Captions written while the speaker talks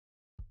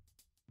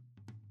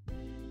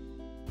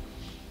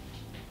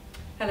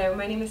Hello,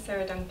 my name is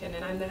Sarah Duncan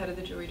and I'm the head of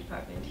the jewellery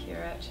department here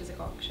at Chiswick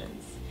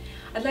Auctions.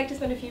 I'd like to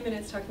spend a few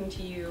minutes talking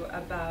to you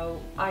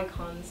about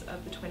icons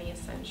of the 20th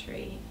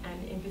century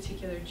and in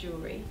particular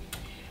jewellery,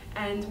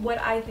 and what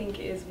I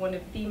think is one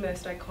of the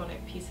most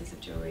iconic pieces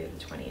of jewellery of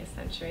the 20th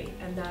century,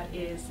 and that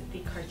is the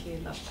Cartier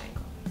Love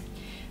Bangle.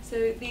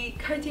 So the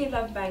Cartier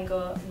Love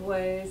Bangle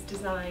was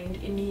designed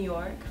in New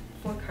York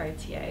for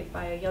Cartier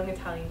by a young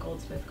Italian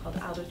goldsmith called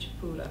Aldo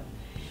Cipulo.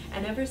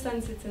 And ever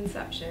since its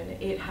inception,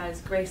 it has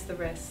graced the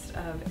wrists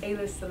of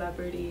A-list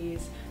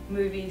celebrities,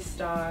 movie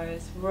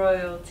stars,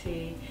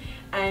 royalty,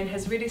 and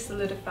has really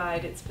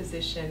solidified its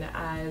position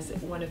as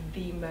one of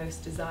the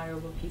most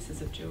desirable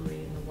pieces of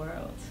jewelry in the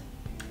world.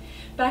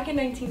 Back in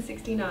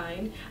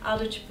 1969,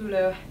 Aldo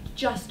Cipulo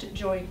just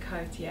joined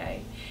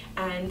Cartier,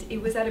 and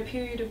it was at a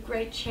period of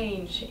great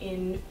change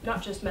in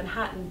not just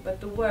Manhattan,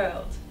 but the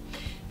world.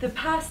 The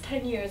past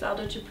 10 years,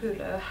 Aldo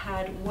Cipulo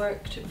had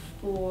worked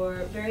for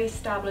very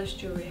established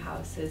jewelry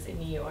houses in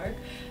New York,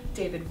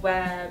 David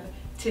Webb,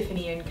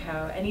 Tiffany &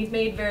 Co., and he'd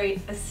made very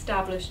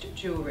established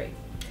jewelry.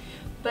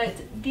 But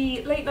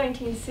the late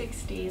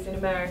 1960s in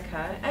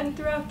America and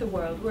throughout the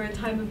world were a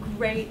time of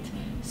great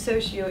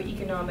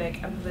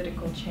socio-economic and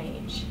political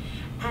change.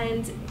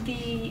 And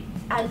the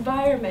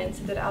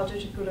environment that Aldo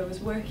Cipulo was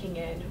working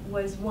in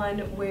was one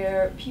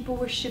where people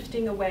were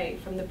shifting away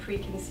from the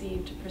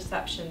preconceived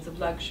perceptions of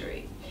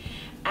luxury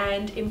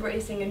and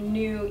embracing a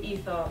new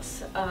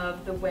ethos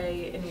of the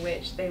way in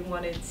which they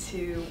wanted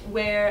to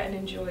wear and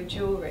enjoy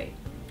jewelry.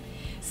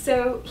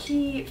 So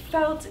he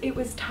felt it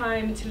was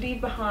time to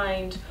leave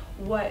behind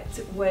what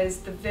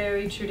was the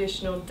very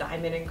traditional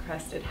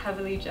diamond-encrusted,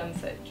 heavily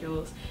gem-set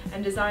jewels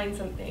and design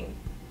something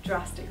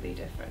drastically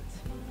different.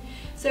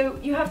 So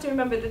you have to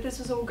remember that this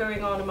was all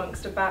going on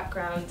amongst a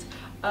background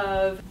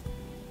of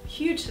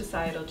huge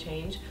societal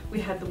change.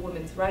 We had the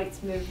women's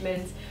rights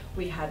movement,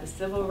 we had the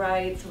civil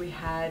rights, we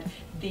had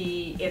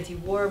the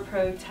anti-war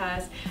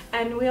protests,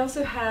 and we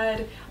also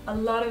had a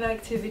lot of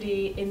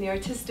activity in the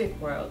artistic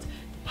world.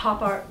 The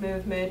pop art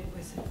movement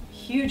was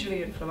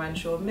hugely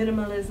influential,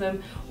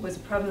 minimalism was a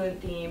prevalent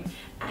theme,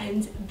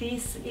 and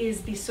this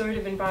is the sort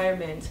of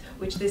environment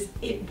which this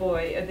it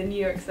boy of the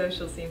New York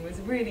social scene was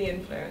really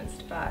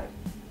influenced by.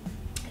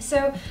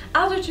 So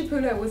Aldo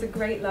Cipulo was a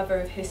great lover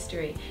of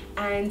history,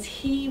 and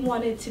he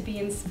wanted to be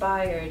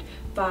inspired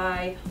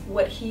by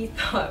what he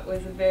thought was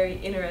a very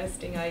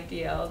interesting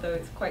idea, although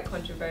it's quite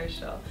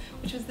controversial,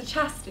 which was the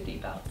chastity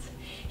belt.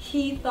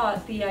 He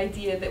thought the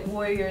idea that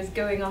warriors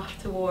going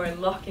off to war and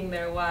locking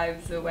their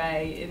wives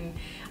away in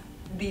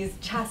these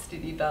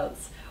chastity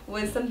belts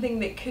was something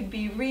that could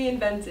be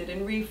reinvented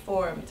and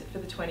reformed for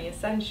the 20th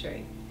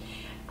century.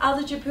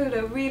 Aldo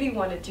Cipulo really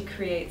wanted to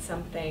create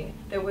something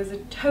that was a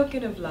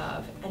token of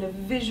love and a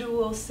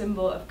visual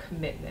symbol of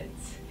commitment.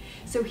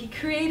 So he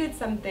created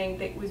something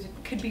that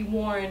could be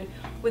worn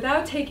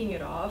without taking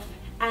it off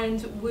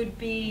and would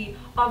be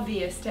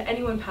obvious to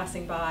anyone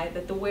passing by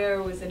that the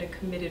wearer was in a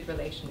committed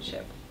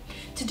relationship.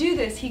 To do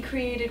this, he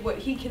created what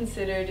he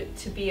considered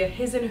to be a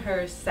his and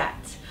her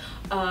set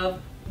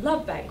of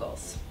love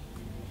bangles.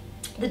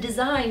 The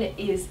design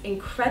is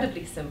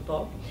incredibly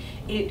simple.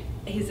 It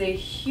is a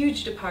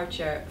huge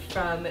departure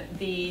from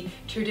the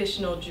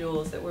traditional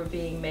jewels that were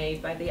being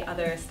made by the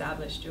other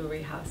established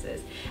jewelry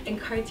houses, and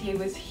Cartier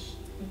was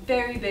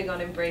very big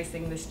on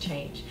embracing this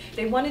change.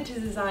 They wanted to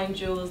design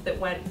jewels that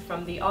went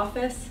from the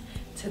office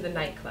to the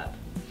nightclub.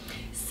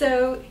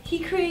 So he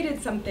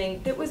created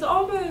something that was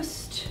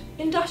almost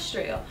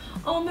industrial,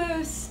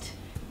 almost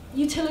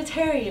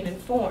utilitarian in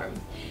form.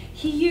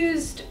 He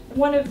used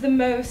one of the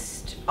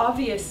most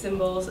obvious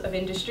symbols of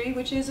industry,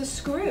 which is a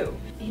screw.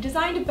 He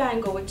designed a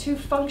bangle with two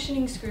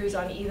functioning screws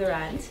on either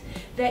end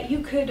that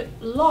you could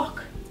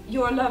lock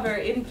your lover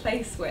in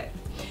place with.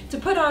 To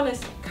put on a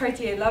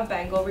Cartier Love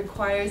Bangle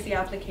requires the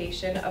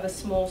application of a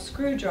small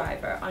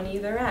screwdriver on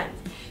either end.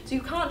 So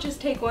you can't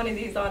just take one of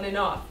these on and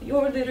off,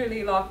 you're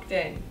literally locked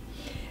in.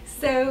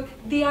 So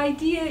the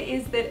idea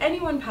is that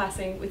anyone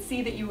passing would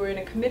see that you were in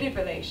a committed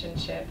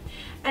relationship,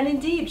 and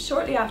indeed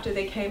shortly after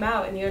they came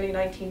out in the early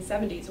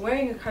 1970s,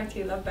 wearing a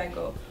Cartier Love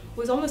Bangle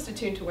was almost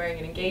attuned to wearing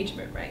an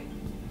engagement ring.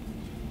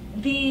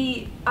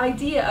 The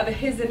idea of a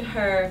his and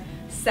her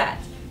set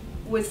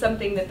was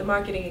something that the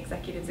marketing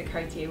executives at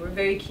Cartier were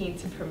very keen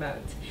to promote.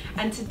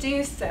 And to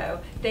do so,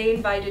 they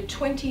invited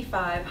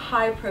 25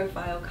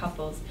 high-profile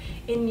couples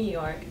in New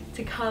York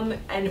to come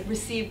and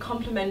receive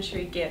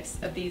complimentary gifts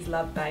of these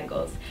love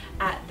bangles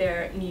at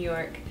their New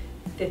York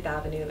Fifth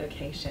Avenue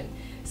location.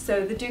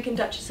 So the Duke and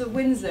Duchess of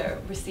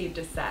Windsor received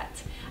a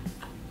set.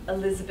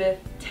 Elizabeth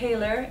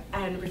Taylor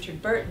and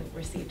Richard Burton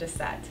received a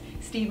set.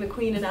 Steve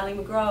McQueen and Ali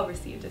McGraw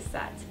received a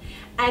set.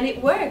 And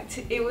it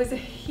worked. It was a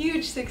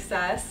huge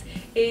success.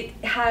 It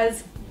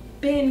has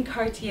been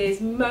Cartier's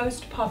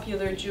most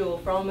popular jewel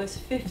for almost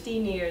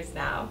 15 years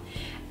now,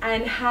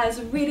 and has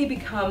really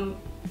become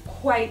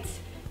quite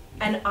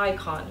an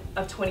icon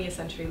of 20th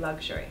century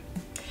luxury.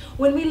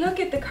 When we look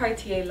at the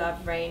Cartier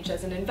Love range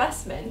as an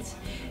investment,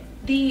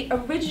 the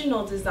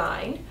original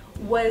design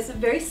was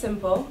very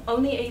simple,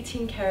 only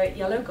 18 karat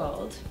yellow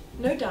gold,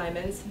 no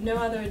diamonds, no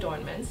other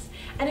adornments,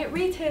 and it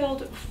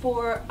retailed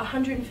for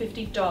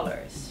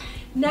 $150.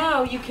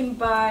 Now you can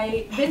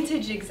buy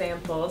vintage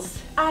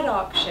examples at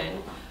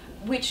auction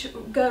which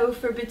go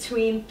for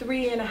between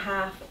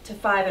 $3,500 to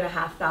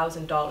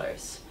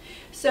 $5,500.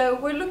 So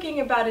we're looking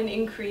about an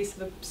increase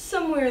of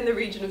somewhere in the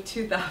region of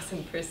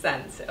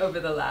 2,000% over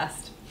the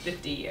last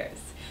 50 years.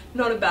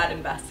 Not a bad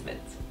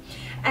investment.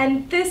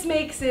 And this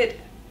makes it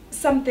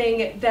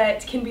something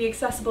that can be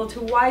accessible to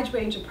a wide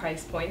range of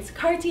price points.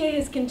 Cartier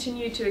has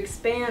continued to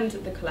expand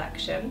the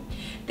collection.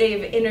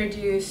 They've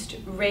introduced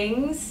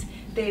rings,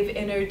 they've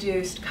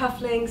introduced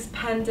cufflinks,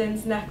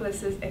 pendants,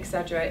 necklaces,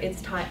 etc.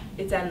 It's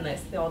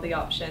endless, all the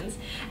options.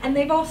 And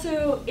they've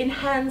also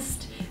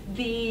enhanced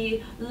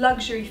the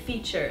luxury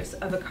features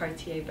of a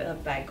Cartier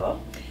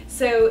bangle.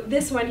 So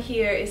this one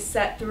here is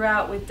set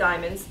throughout with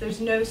diamonds. There's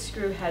no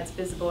screw heads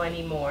visible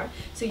anymore.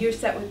 So you're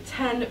set with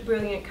 10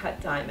 brilliant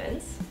cut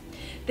diamonds.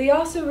 They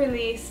also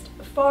released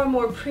far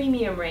more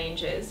premium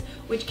ranges,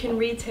 which can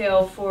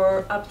retail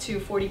for up to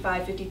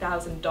 $45,000,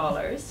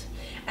 $50,000.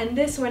 And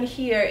this one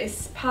here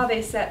is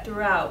pave set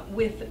throughout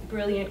with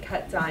brilliant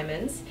cut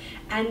diamonds,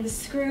 and the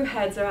screw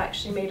heads are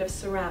actually made of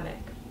ceramic.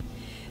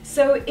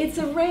 So it's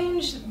a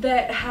range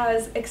that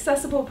has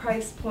accessible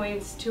price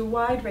points to a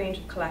wide range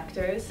of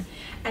collectors,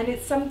 and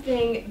it's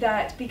something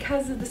that,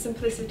 because of the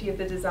simplicity of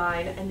the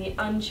design and the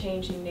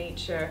unchanging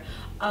nature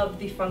of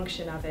the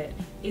function of it,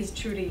 is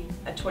truly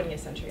a 20th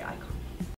century icon.